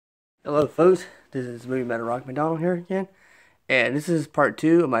Hello folks, this is Movie Metal Rock McDonald here again, and this is part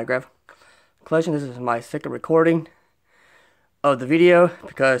 2 of my graphic collection. This is my second recording of the video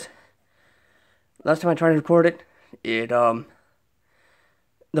because last time I tried to record it, the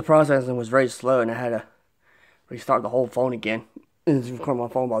processing was very slow and I had to restart the whole phone again. This is recording my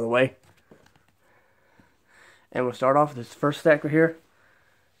phone, by the way. And we'll start off with this first stack right here.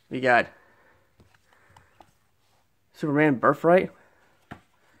 We got Superman Birthright,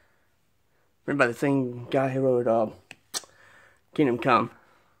 written by the same guy who wrote Kingdom Come.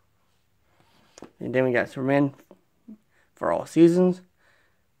 And then we got Superman for All Seasons,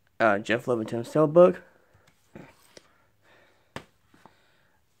 Jeff Loeb and Tim Sale book.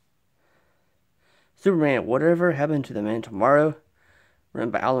 Superman Whatever Happened to the Man Tomorrow,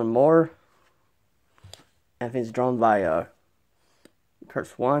 written by Alan Moore. And I think it's drawn by Curt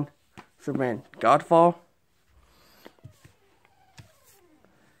Swan. Superman Godfall.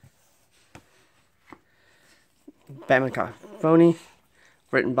 Batman Phony,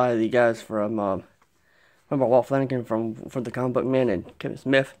 written by the guys from Walt Flanagan from the Comic Book Man and Kevin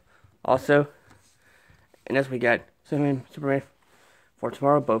Smith also. And next we got Superman for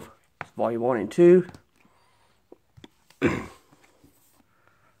Tomorrow, both Volume 1 and 2.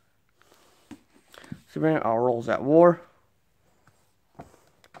 Superman Our Worlds at War.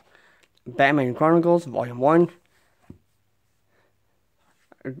 Batman Chronicles, Volume 1.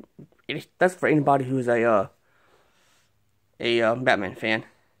 That's for anybody who's a Batman fan.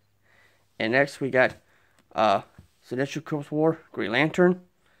 And next we got Celestial Corps War, Green Lantern.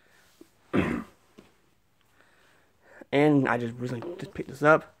 And I just recently picked this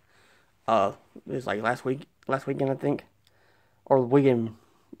up. It was like last weekend I think. Or the weekend,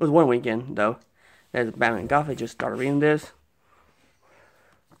 it was one weekend though. There's Batman Gotham. I just started reading this.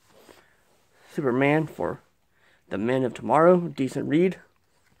 Superman for the Men of Tomorrow, decent read.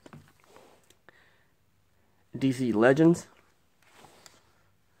 DC Legends,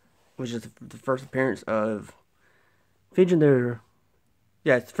 which is the first appearance of it's the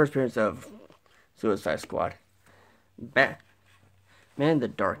first appearance of Suicide Squad. Batman The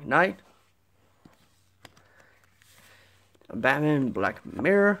Dark Knight. Batman Black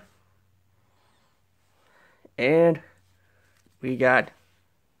Mirror. And we got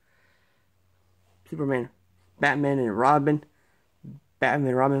Superman, Batman and Robin. Batman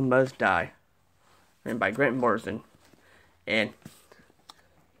and Robin Must Die, written by Grant Morrison. And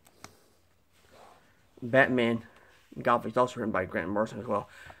Batman Gotham is also written by Grant Morrison as well.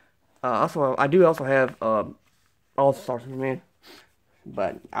 I do also have All-Star Superman,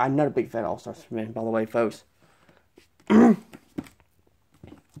 but I'm not a big fan of All-Star Superman, by the way, folks. I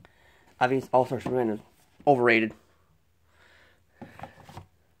think All-Star Superman is overrated.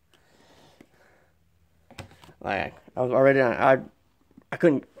 Like, I was already on, I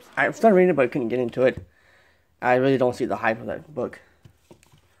started reading it, but I couldn't get into it. I really don't see the hype of that book.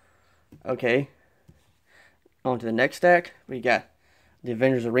 Okay. On to the next stack. We got the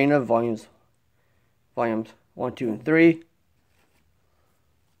Avengers Arena volumes 1, 2, and 3.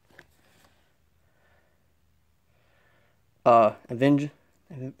 Avengers,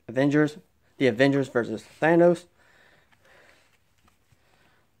 the Avengers versus Thanos.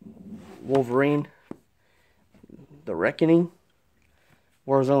 Wolverine, The Reckoning.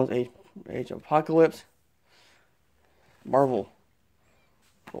 Warzone's Age of Apocalypse. Marvel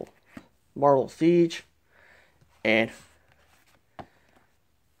Siege. And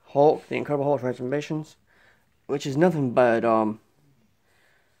Hulk, The Incredible Hulk Transformations, which is nothing but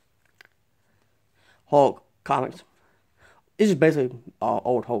Hulk comics. This is basically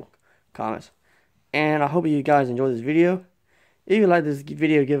old Hulk comics. And I hope you guys enjoy this video. If you like this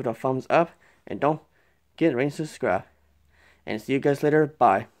video, give it a thumbs up. And don't forget to subscribe. And see you guys later.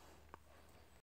 Bye.